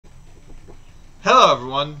Hello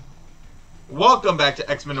everyone, welcome back to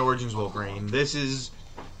X-Men Origins Wolverine. This is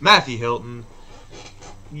Matthew Hilton,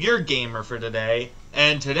 your gamer for today,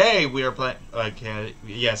 and today we are playing,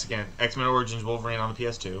 yes again, X-Men Origins Wolverine on the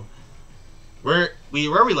PS2. Where we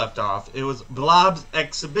left off, it was BLOB's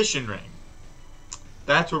exhibition ring.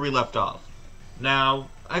 That's where we left off. Now,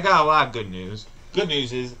 I got a lot of good news. Good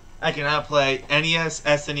news is, I can now play NES,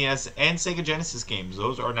 SNES, and Sega Genesis games.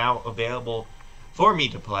 Those are now available for me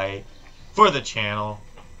to play for the channel.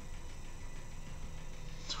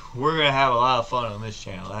 We're going to have a lot of fun on this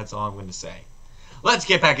channel. That's all I'm going to say. Let's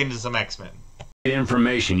get back into some X-Men.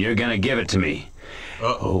 Information, you're going to give it to me.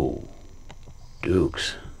 Oh,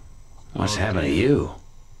 Dukes. What's happened to you?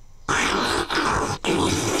 I'm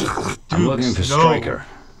looking for Stryker.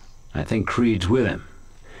 I think Creed's with him.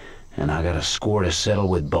 And I got a score to settle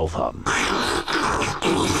with both of them.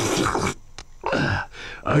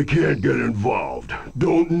 I can't get involved.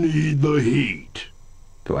 Don't need the heat.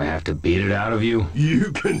 Do I have to beat it out of you?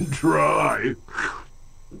 You can try.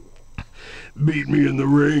 Beat me in the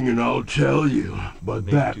ring and I'll tell you. But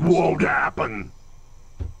that won't happen.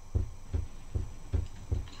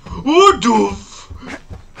 What the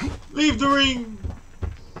Leave the ring!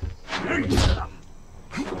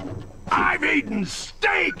 I've eaten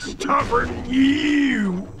steaks tougher than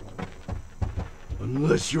you!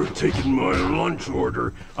 Unless you're taking my lunch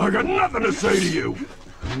order, I got nothing to say to you!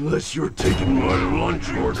 Unless you're taking my lunch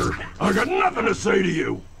order, I got nothing to say to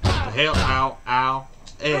you! The hell, ow, ow,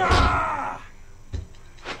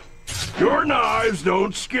 Your knives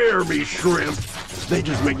don't scare me, shrimp. They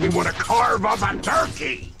just make me want to carve up a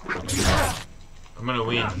turkey! I'm gonna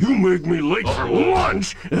win. You make me late for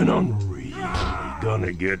lunch, and I'm really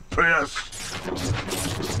gonna get pissed.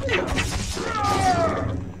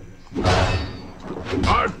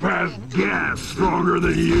 I've passed gas stronger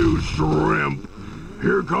than you, shrimp.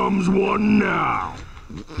 Here comes one now.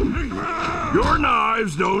 Your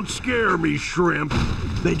knives don't scare me, shrimp.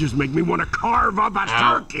 They just make me want to carve up a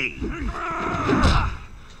turkey.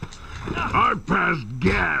 I've passed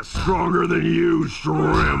gas stronger than you,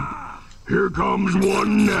 shrimp. Here comes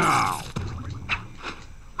one now.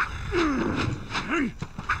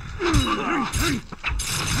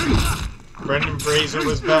 Brendan Fraser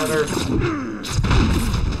was better.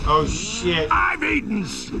 Oh shit. I've eaten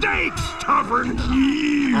steaks tougher than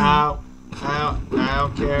you. Ow. Ow. I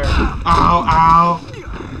don't care. Ow. Ow.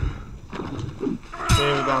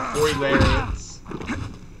 Maybe about 40 lariats.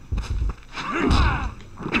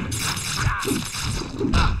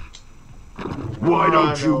 Why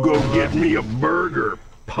don't you go get me a burger,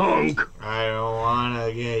 punk? I don't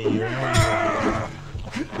wanna get you.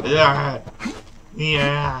 Yeah.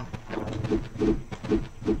 Yeah.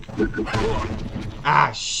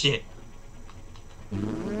 Ah, shit. Ew!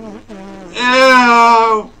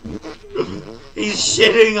 He's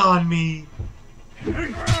shitting on me.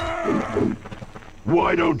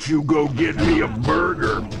 Why don't you go get me a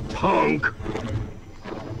burger, punk?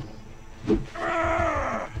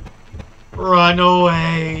 Run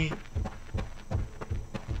away.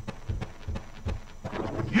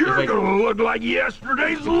 You're gonna look like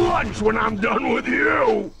yesterday's lunch when I'm done with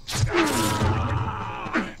you!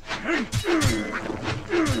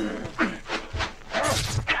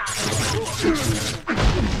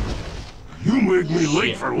 You make me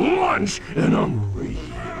late for lunch, and I'm really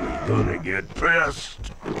gonna get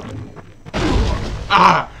pissed.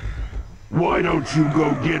 Ah! Why don't you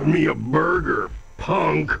go get me a burger,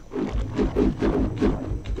 punk?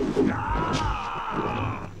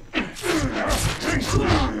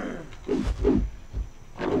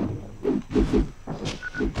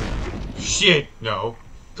 Shit, no.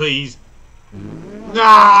 Please.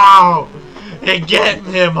 No! And get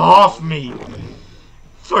him off me!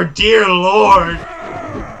 For dear Lord!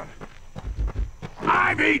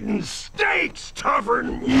 I've eaten steaks tougher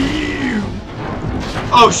than you!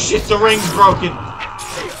 Oh shit, the ring's broken!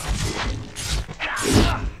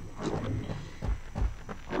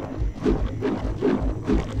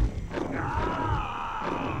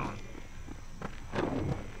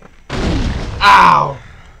 Ow!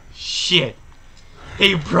 Shit.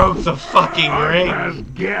 He broke the fucking ring. Has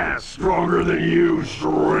gas stronger than you,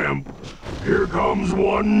 shrimp. Here comes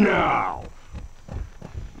one now.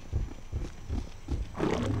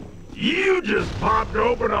 You just popped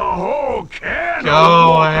open a whole can Go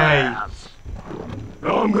of away. ass.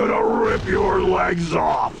 I'm gonna rip your legs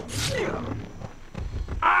off.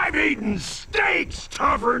 I've eaten steaks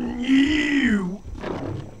tougher than you.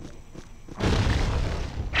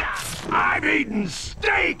 I've eaten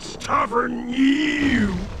steaks tougher than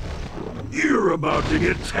you. You're about to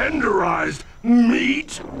get tenderized,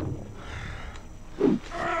 meat.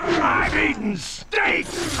 I've eating steak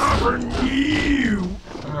covering you.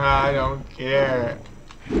 I don't care.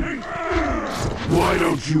 Why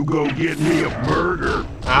don't you go get me a burger?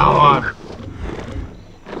 I want.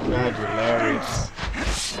 That's hilarious.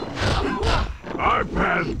 I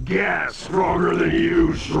passed gas stronger than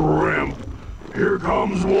you, shrimp. Here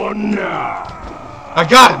comes one now. I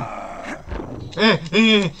got him.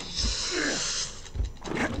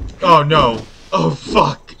 Oh no. Oh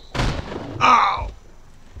fuck. Ow.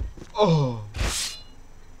 Oh.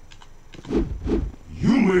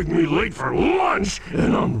 You make me late for lunch,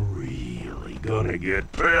 and I'm really gonna get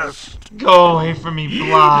pissed. Go away from me, You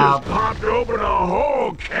Blob. just popped open a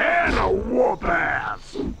whole can of whoop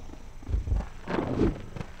ass.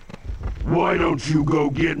 Why don't you go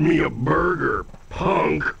get me a burger,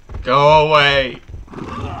 punk? Go away.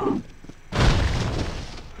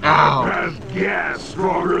 Ow. Has gas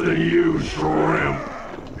stronger than you, shrimp.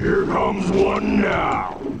 Here comes one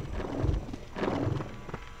now.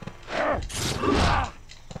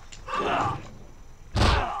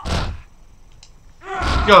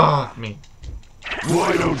 God me.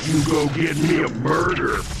 Why don't you go get me a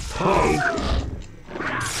burger, punk?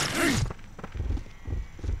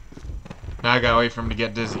 Now I gotta wait for him to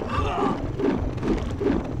get dizzy.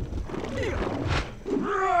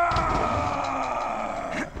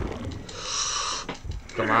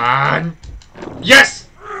 Come on. Yes!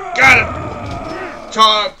 Got it!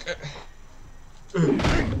 Talk.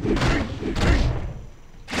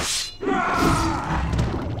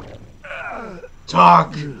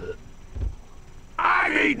 Talk.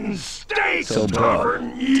 I'm eating steak So, covering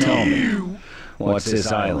Bob, tell me. you. What's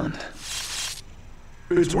this island?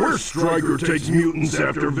 It's where Stryker takes mutants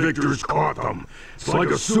after Victor's caught them. It's like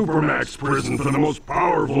a supermax prison for the most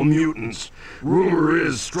powerful mutants. Rumor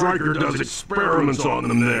is Stryker does experiments on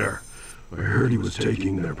them there. I heard he was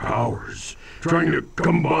taking their powers, trying to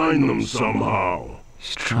combine them somehow.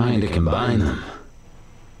 He's trying to combine them.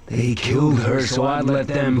 They killed her so I'd let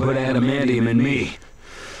them put adamantium in me.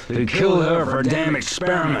 They killed her for a damn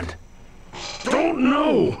experiment. Don't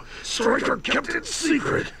know. Stryker kept it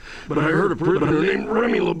secret. But I heard a prisoner named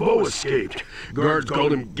Remy LeBeau escaped. Guards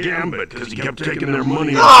called him Gambit because he kept taking their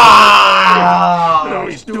money. Now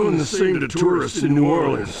he's doing the same to tourists in New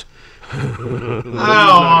Orleans. I don't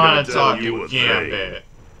want to talk to Gambit.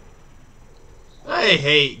 I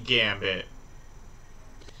hate Gambit.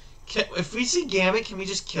 If we see Gambit, can we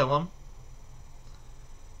just kill him?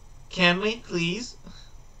 Can we, please?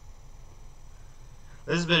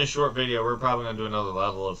 This has been a short video. We're probably going to do another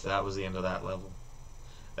level if that was the end of that level.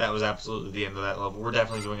 That was absolutely the end of that level. We're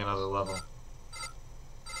definitely doing another level.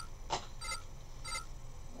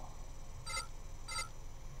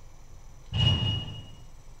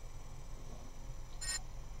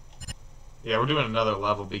 Yeah, we're doing another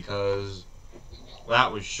level because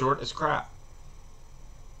that was short as crap.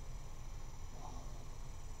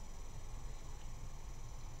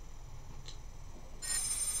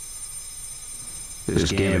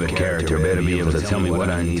 This Gambit character better be able to tell me what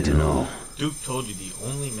I need to know. Duke told you the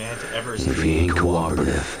only man to ever If he ain't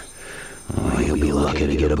cooperative, oh, he'll be lucky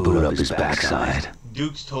to get a boot up his backside.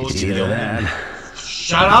 Duke's told It's you the either only... that,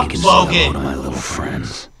 Shut or up, he can sell one Logan! of my little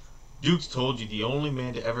friends. Duke's told you the only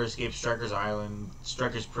man to ever escape Stryker's Island,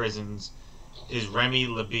 Stryker's prisons, is Remy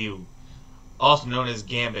LeBeau, also known as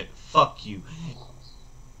Gambit. Fuck you.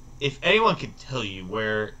 If anyone could tell you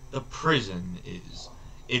where the prison is,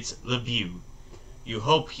 it's LeBeau. You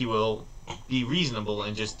hope he will be reasonable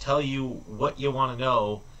and just tell you what you want to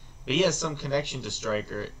know, but he has some connection to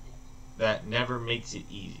Stryker that never makes it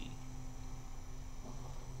easy.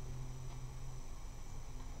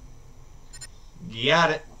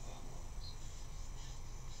 Got it.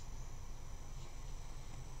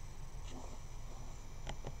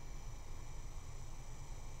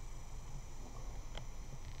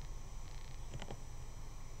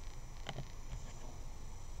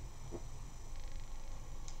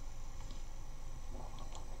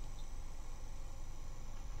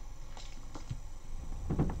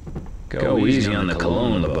 Go easy on the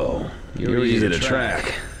cologne, LeBeau. You're easy to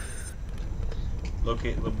track.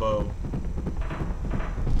 Locate LeBeau.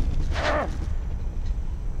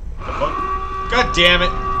 The fuck? God damn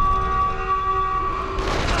it!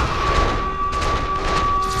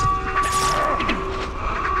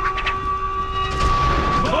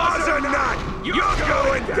 Boss or not, you're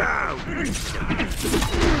going down!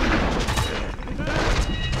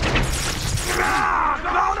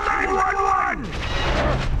 Call 911!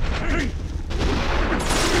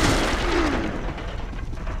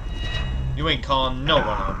 You ain't calling no one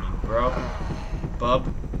on me, bro. Bub.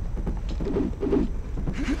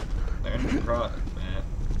 End product, man.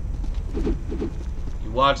 You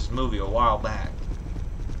You watched this movie a while back.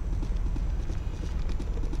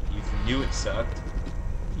 You knew it sucked,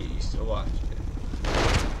 yet you still watched it.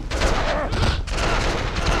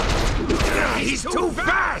 He's too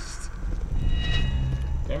fast!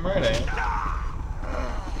 Damn right I am.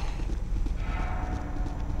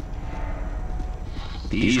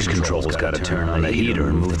 These controls gotta turn on the heater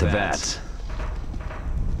and move the vats.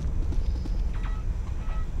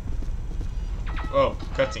 Oh,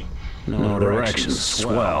 cutscene. No directions,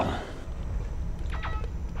 swell.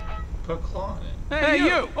 Put claw in it. Hey,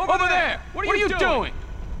 you! Over there! What are you doing?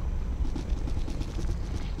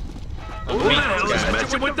 Who the hell is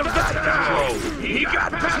messing with the vat now? He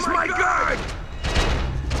got past my guard!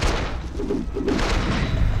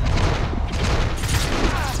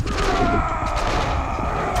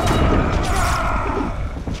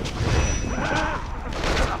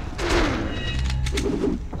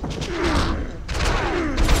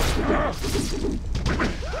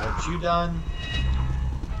 What you done?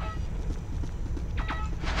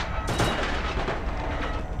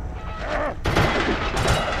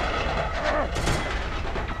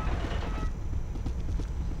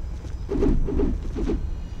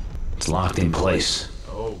 It's locked in place.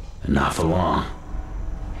 Oh. And not for long.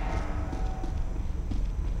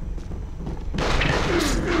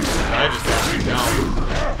 I just got to keep going.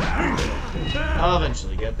 I'll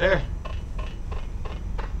eventually get there.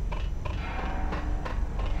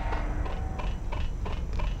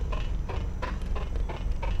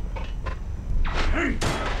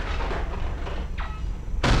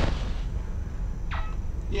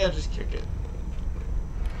 Yeah, just kick it.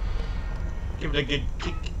 Give it a good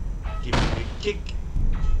kick. Give it a good kick.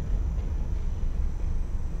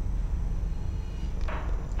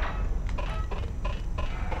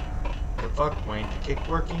 The fuck? Why ain't the kick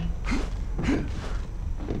working?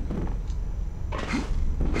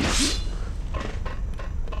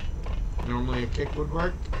 Normally a kick would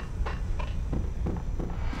work.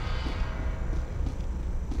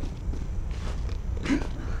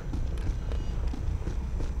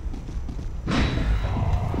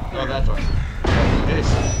 Oh, that's right. This.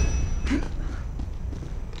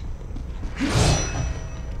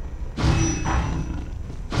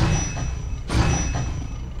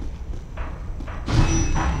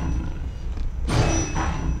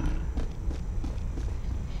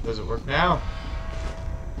 Does it work now?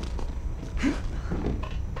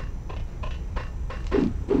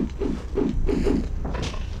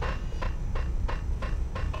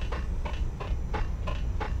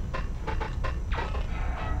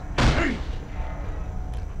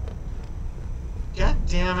 God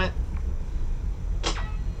damn it.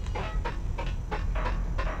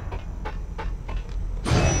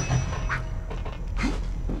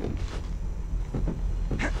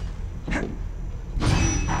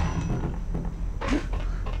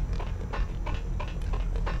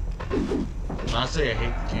 Honestly, I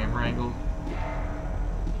hate the camera angle.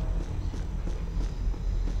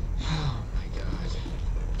 Oh my god.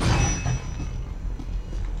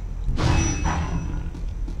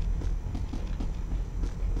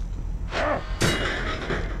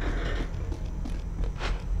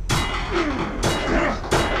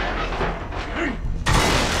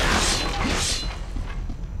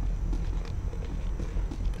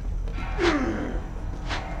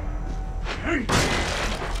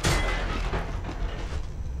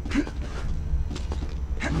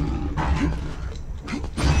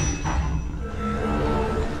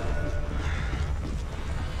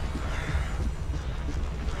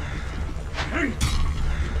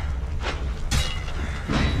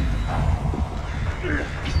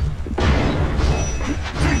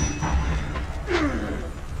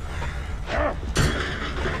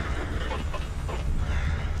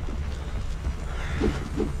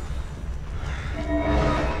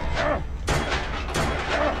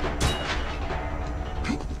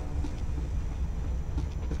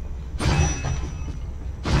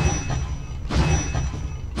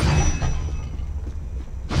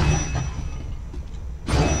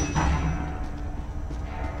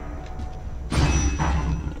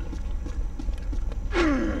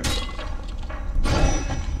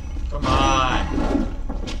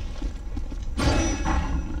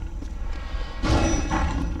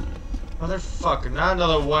 Motherfucker, not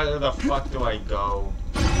another where the fuck do I go?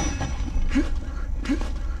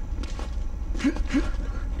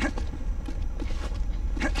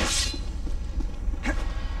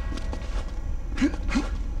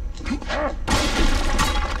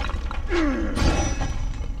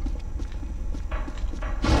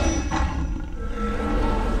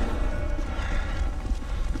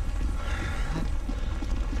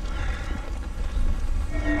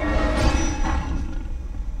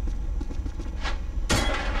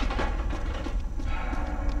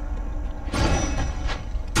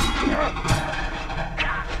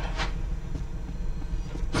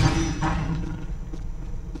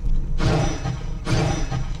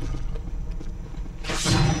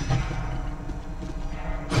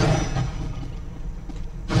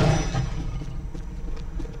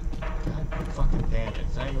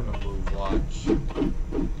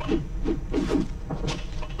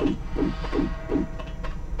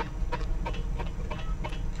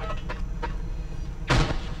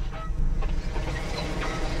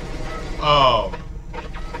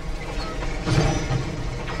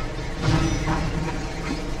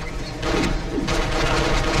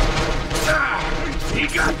 He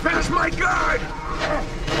got past my guard!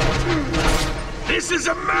 This is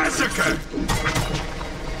a massacre!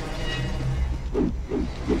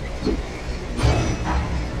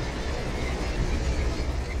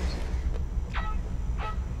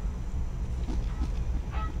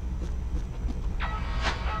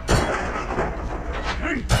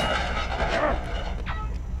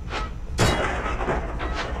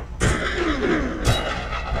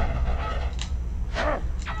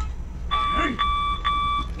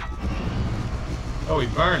 Oh, we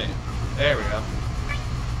burn it. There we go.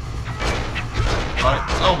 What?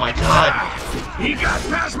 Oh my god! He got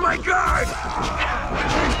past my guard!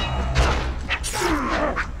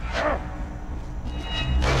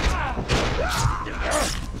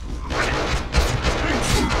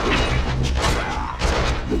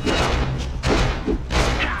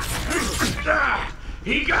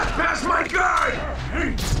 He got past my guard!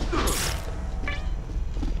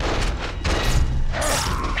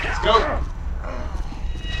 Let's go!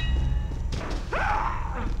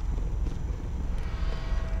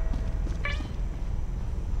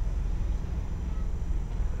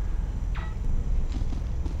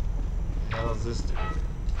 What the hell is this dude?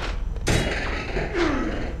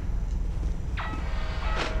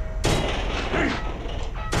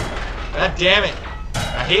 God damn it!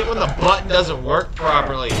 I hate when the button doesn't work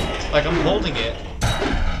properly. Like I'm holding it.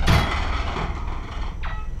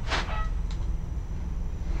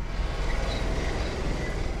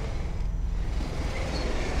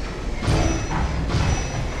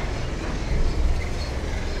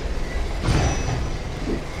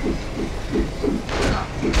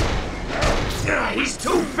 He's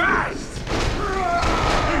too fast!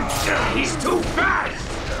 He's too fast!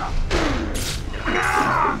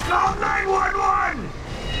 Call 911!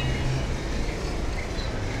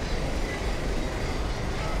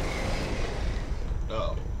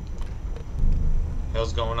 Uh-oh.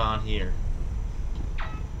 Hell's going on here?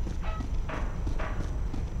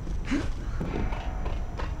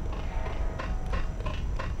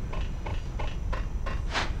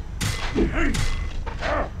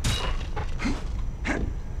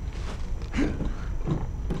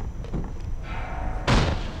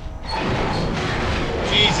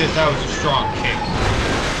 Jesus, that was a strong kick.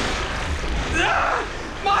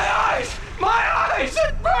 My eyes! My eyes!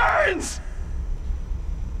 It burns!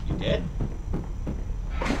 You dead?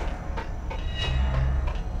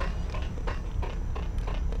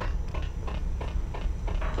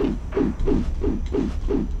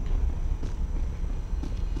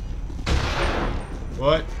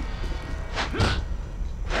 What?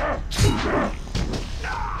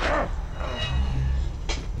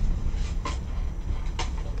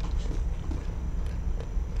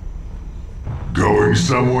 Going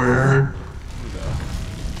somewhere?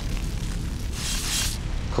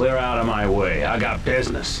 Clear out of my way. I got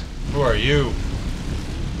business. Who are you?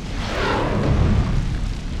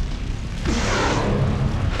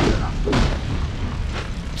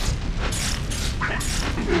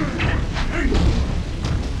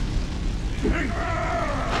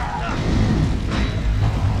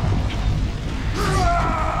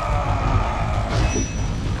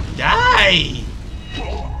 Die!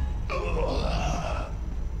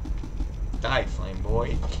 Die, flame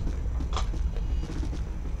boy.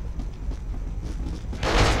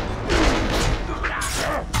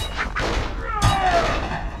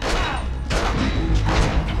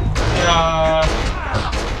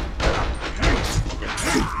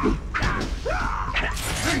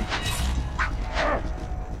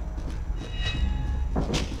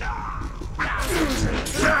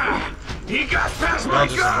 He got past Y'all my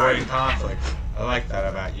just guard! avoiding conflict. I like that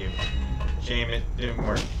about you. Shame it didn't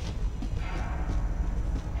work.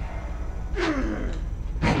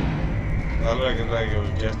 That looked like it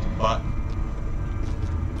was just a button.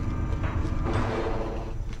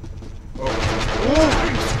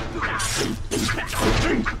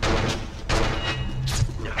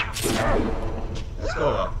 Let's go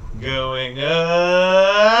up. Going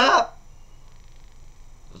up.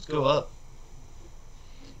 Let's go up.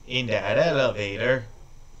 In that elevator.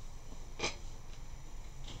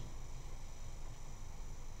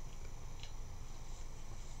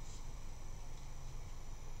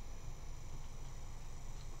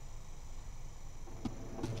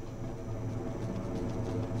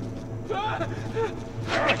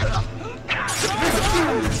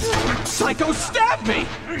 Psycho stabbed me!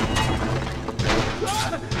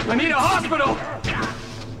 I need a hospital!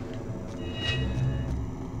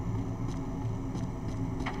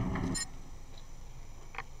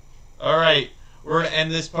 Alright, we're going to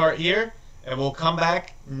end this part here, and we'll come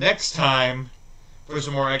back next time for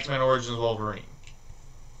some more X-Men Origins Wolverine.